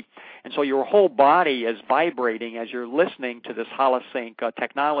your feet, and so your whole body is vibrating as you're listening to this holosync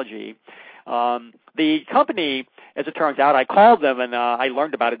technology. The company, as it turns out, I called them and I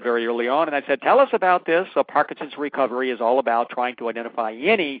learned about it very early on, and I said, tell us about this. Parkinson's recovery is all about trying to identify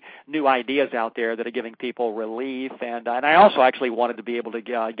any new ideas out there that are giving people relief, and I also actually wanted to be able to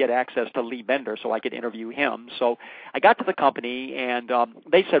get access to Lee Bender so I could interview him. So I got to the company, and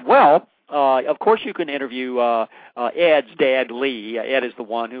they said, well, Of course, you can interview Ed's dad, Lee. Ed is the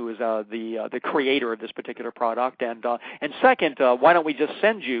one who is the creator of this particular product. And second, why don't we just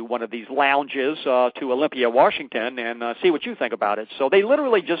send you one of these lounges to Olympia, Washington, and see what you think about it? So they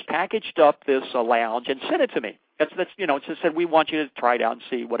literally just packaged up this lounge and sent it to me. That's it just said, we want you to try it out and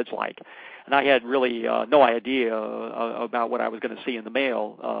see what it's like. And I had really no idea about what I was going to see in the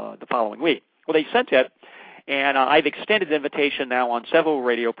mail the following week. Well, they sent it. And I've extended the invitation now on several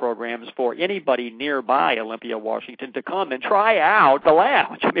radio programs for anybody nearby Olympia, Washington, to come and try out the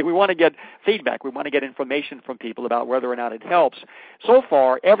lounge. I mean, we want to get feedback. We want to get information from people about whether or not it helps. So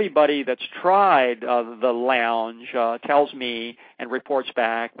far, everybody that's tried the lounge tells me and reports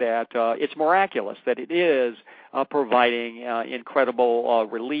back that it's miraculous, that it is providing incredible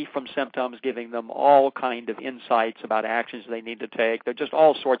relief from symptoms, giving them all kind of insights about actions they need to take. There are just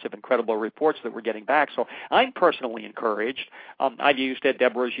all sorts of incredible reports that we're getting back. So I'm personally encouraged. I've used it.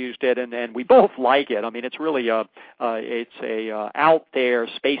 Deborah's used it, and we both like it. I mean, it's really a out there,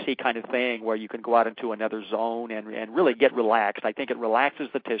 spacey kind of thing where you can go out into another zone and really get relaxed. I think it relaxes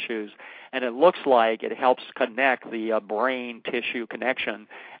the tissues, and it looks like it helps connect the brain-tissue connection,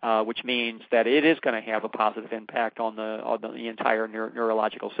 which means that it is going to have a positive impact on the entire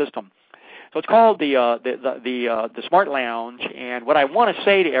neurological system. So it's called the Smart Lounge, and what I want to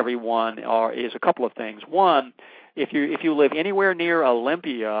say to everyone is a couple of things. One, if you live anywhere near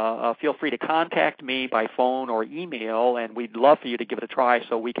Olympia, feel free to contact me by phone or email, and we'd love for you to give it a try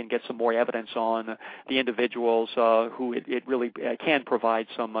so we can get some more evidence on the individuals who it really can provide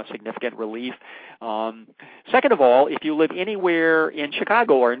some significant relief. Second of all, if you live anywhere in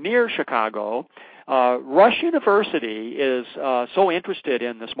Chicago or near Chicago, Rush University is so interested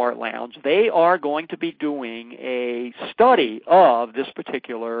in the Smart Lounge, they are going to be doing a study of this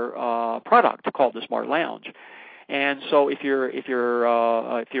particular product called the Smart Lounge. And so if you're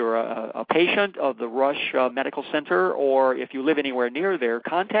a patient of the Rush Medical Center, or if you live anywhere near there,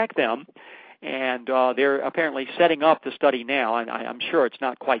 contact them. And they're apparently setting up the study now, and I'm sure it's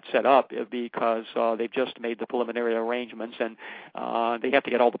not quite set up because they've just made the preliminary arrangements, and they have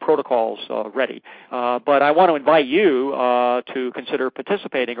to get all the protocols ready. But I want to invite you to consider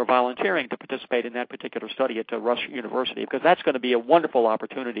participating or volunteering to participate in that particular study at Rush University, because that's going to be a wonderful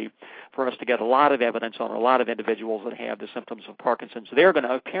opportunity for us to get a lot of evidence on a lot of individuals that have the symptoms of Parkinson's. They're going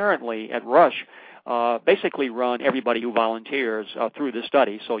to apparently, at Rush, basically run everybody who volunteers through the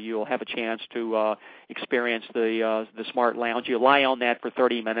study, so you'll have a chance to experience the Smart Lounge. You lie on that for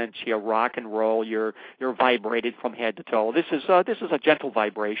 30 minutes. You rock and roll. You're vibrated from head to toe. This is a gentle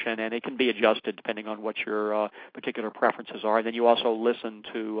vibration, and it can be adjusted depending on what your particular preferences are. And then you also listen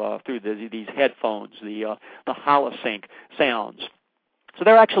to through these headphones the HoloSync sounds. So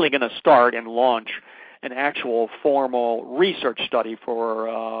they're actually going to start and launch an actual formal research study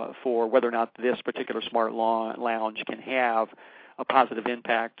for whether or not this particular Smart Lounge can have a positive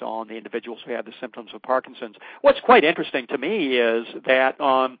impact on the individuals who have the symptoms of Parkinson's. What's quite interesting to me is that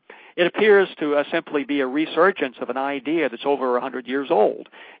it appears to simply be a resurgence of an idea that's over 100 years old.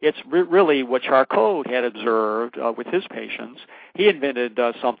 It's really what Charcot had observed with his patients. He invented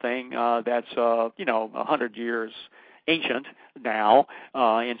something that's 100 years ancient now,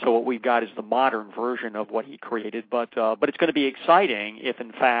 and so what we've got is the modern version of what he created. But it's going to be exciting if,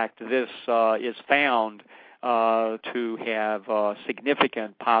 in fact, this is found to have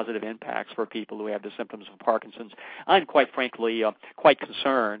significant positive impacts for people who have the symptoms of Parkinson's. I'm quite frankly quite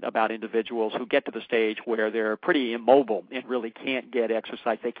concerned about individuals who get to the stage where they're pretty immobile and really can't get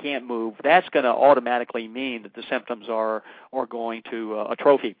exercise. They can't move. That's going to automatically mean that the symptoms are going to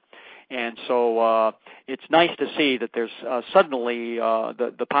atrophy. And so it's nice to see that there's suddenly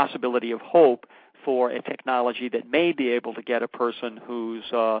the possibility of hope for a technology that may be able to get a person who's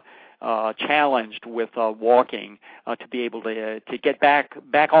challenged with walking to be able to get back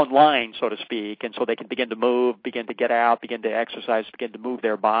online, so to speak, and so they can begin to move, begin to get out, begin to exercise, begin to move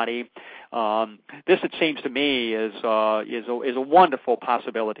their body. This, it seems to me, is a wonderful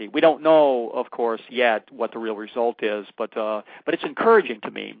possibility. We don't know, of course, yet what the real result is, but it's encouraging to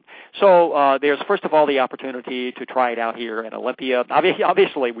me. So there's first of all the opportunity to try it out here at Olympia.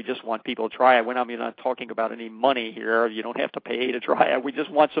 Obviously, we just want people to try it. We're not talking about any money here. You don't have to pay to try it. We just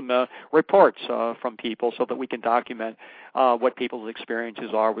want some reports from people so that we can document what people's experiences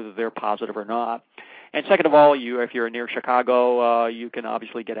are, whether they're positive or not. And second of all, if you're near Chicago, you can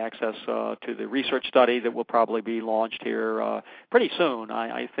obviously get access to the research study that will probably be launched here pretty soon.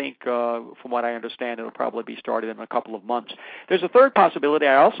 I think, from what I understand, it'll probably be started in a couple of months. There's a third possibility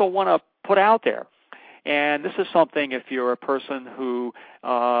I also want to put out there. And this is something, if you're a person who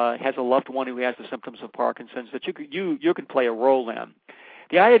has a loved one who has the symptoms of Parkinson's, that you can play a role in.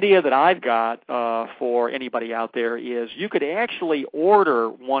 The idea that I've got for anybody out there is you could actually order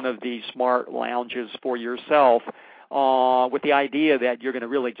one of these smart lounges for yourself with the idea that you're going to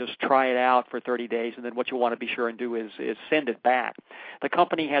really just try it out for 30 days, and then what you want to be sure and do is send it back. The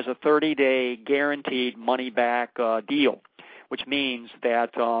company has a 30-day guaranteed money-back deal, which means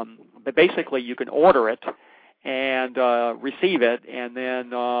that basically you can order it and receive it, and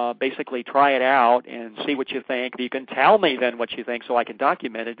then basically try it out and see what you think. You can tell me then what you think so I can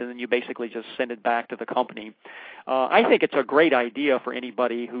document it, and then you basically just send it back to the company. I think it's a great idea for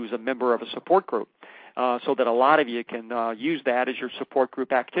anybody who's a member of a support group. So that a lot of you can use that as your support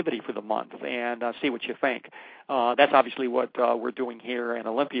group activity for the month and see what you think. That's obviously what we're doing here in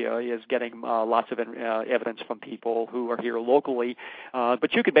Olympia, is getting lots of evidence from people who are here locally.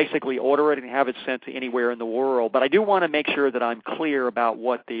 But you could basically order it and have it sent to anywhere in the world. But I do want to make sure that I'm clear about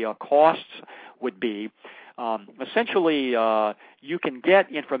what the costs would be. Essentially, you can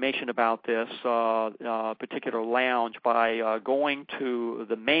get information about this particular lounge by going to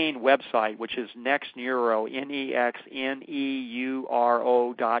the main website, which is nexneuro,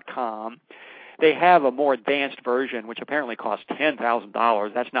 nexneuro.com. They have a more advanced version, which apparently costs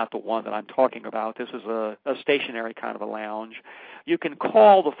 $10,000. That's not the one that I'm talking about. This is a stationary kind of a lounge. You can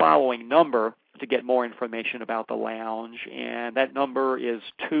call the following number to get more information about the lounge, and that number is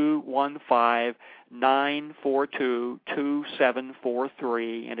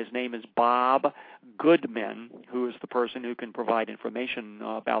 215-942-2743, and his name is Bob Goodman, who is the person who can provide information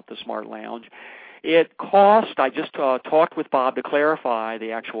about the Smart Lounge. It cost, I just talked with Bob to clarify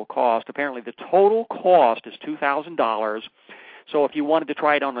the actual cost. Apparently the total cost is $2,000. So if you wanted to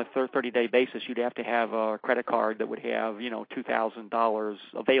try it on a 30-day basis, you'd have to have a credit card that would have, $2,000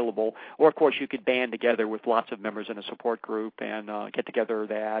 available. Or, of course, you could band together with lots of members in a support group and get together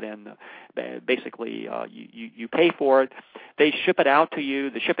that, and basically you pay for it. They ship it out to you.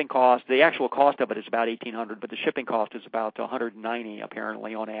 The shipping cost, the actual cost of it is about $1,800, but the shipping cost is about $190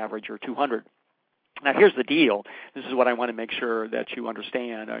 apparently on average, or $200. Now, here's the deal. This is what I want to make sure that you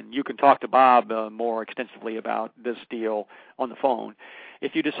understand. And you can talk to Bob more extensively about this deal on the phone.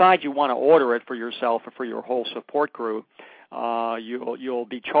 If you decide you want to order it for yourself or for your whole support group, you'll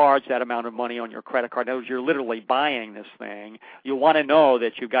be charged that amount of money on your credit card. In other words, you're literally buying this thing. You'll want to know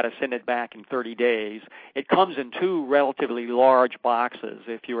that you've got to send it back in 30 days. It comes in two relatively large boxes.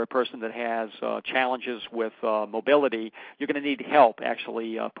 If you're a person that has challenges with mobility, you're going to need help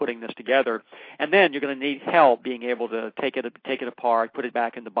actually putting this together. And then you're going to need help being able to take it apart, put it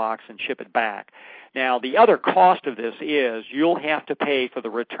back in the box, and ship it back. Now, the other cost of this is you'll have to pay for the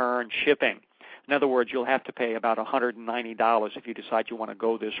return shipping. In other words, you'll have to pay about $190 if you decide you want to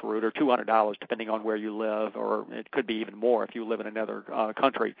go this route, or $200 depending on where you live, or it could be even more if you live in another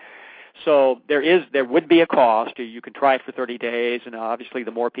country. So there would be a cost. You can try it for 30 days, and obviously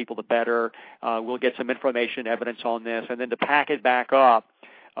the more people, the better. We'll get some information, evidence on this, and then to pack it back up.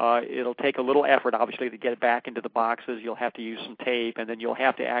 It'll take a little effort, obviously, to get it back into the boxes. You'll have to use some tape, and then you'll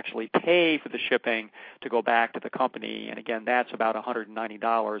have to actually pay for the shipping to go back to the company. And again, that's about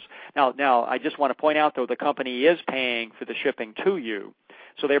 $190. Now, I just want to point out, though, the company is paying for the shipping to you.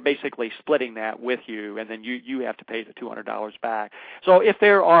 So they're basically splitting that with you, and then you have to pay the $200 back. So if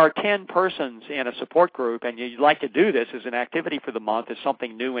there are 10 persons in a support group and you'd like to do this as an activity for the month, as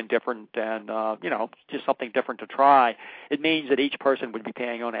something new and different and, just something different to try, it means that each person would be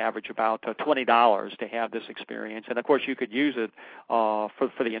paying on average about $20 to have this experience. And, of course, you could use it for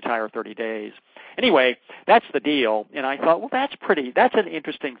the entire 30 days. Anyway, that's the deal. And I thought, well, that's an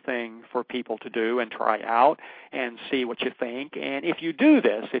interesting thing for people to do and try out and see what you think. And if you do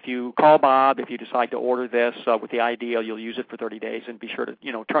this, if you call Bob, if you decide to order this with the idea you'll use it for 30 days and be sure to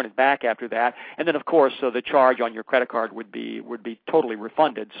turn it back after that, and then of course the charge on your credit card would be totally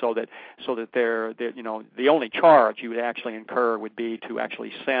refunded, so that the only charge you would actually incur would be to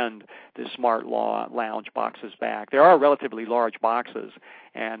actually send the Smart Lounge boxes back. There are relatively large boxes.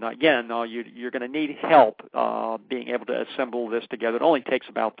 And again, you're going to need help being able to assemble this together. It only takes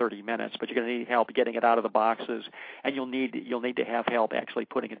about 30 minutes, but you're going to need help getting it out of the boxes, and you'll need to have help actually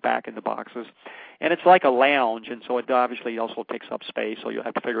putting it back in the boxes. And it's like a lounge, and so it obviously also takes up space. So you'll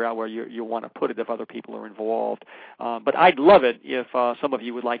have to figure out where you want to put it if other people are involved. But I'd love it if some of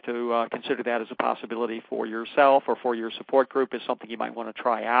you would like to consider that as a possibility for yourself or for your support group, as something you might want to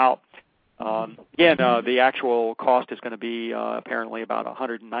try out. Again, the actual cost is going to be apparently about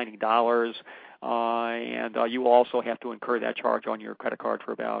 $190. and you will also have to incur that charge on your credit card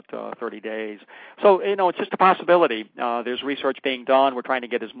for about 30 days. So, it's just a possibility. There's research being done. We're trying to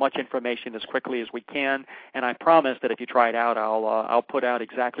get as much information as quickly as we can, and I promise that if you try it out, I'll put out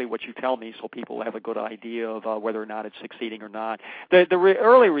exactly what you tell me so people have a good idea of whether or not it's succeeding or not. The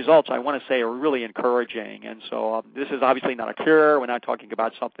early results, I want to say, are really encouraging, and so this is obviously not a cure. We're not talking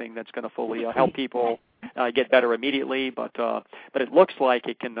about something that's going to fully help people get better immediately, but it looks like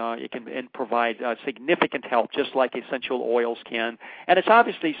it can provide significant help, just like essential oils can. And it's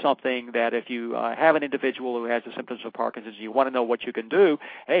obviously something that if you have an individual who has the symptoms of Parkinson's, you want to know what you can do.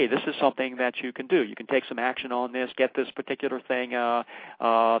 Hey, this is something that you can do. You can take some action on this, get this particular thing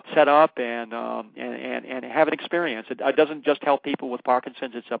set up, and have an experience. It doesn't just help people with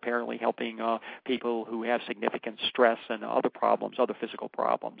Parkinson's. It's apparently helping people who have significant stress and other problems, other physical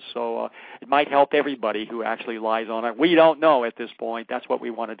problems. So it might help everybody who actually lies on it. We don't know at this point. That's what we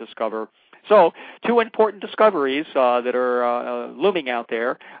want to discover. So 2 important discoveries that are looming out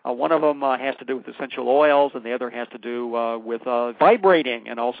there. One of them has to do with essential oils, and the other has to do with vibrating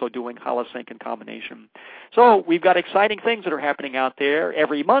and also doing holosync in combination. So we've got exciting things that are happening out there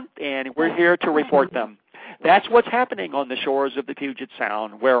every month, and we're here to report them. That's what's happening on the shores of the Puget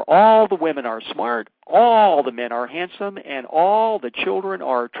Sound, where all the women are smart, all the men are handsome, and all the children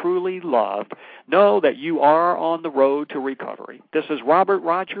are truly loved. Know that you are on the road to recovery. This is Robert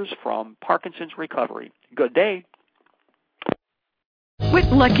Rogers from Parkinson's Recovery. Good day. With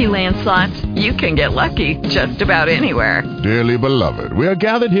Lucky Land Slots, you can get lucky just about anywhere. Dearly beloved, we are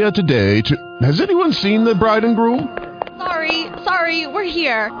gathered here today to... Has anyone seen the bride and groom? Sorry, we're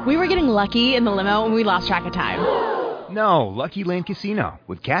here. We were getting lucky in the limo and we lost track of time. No, Lucky Land Casino,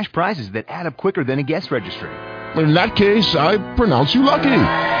 with cash prizes that add up quicker than a guest registry. In that case, I pronounce you lucky.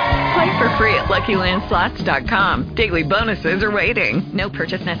 Play for free at LuckyLandSlots.com. Daily bonuses are waiting. No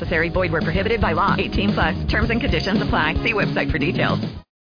purchase necessary. Void where prohibited by law. 18+. Terms and conditions apply. See website for details.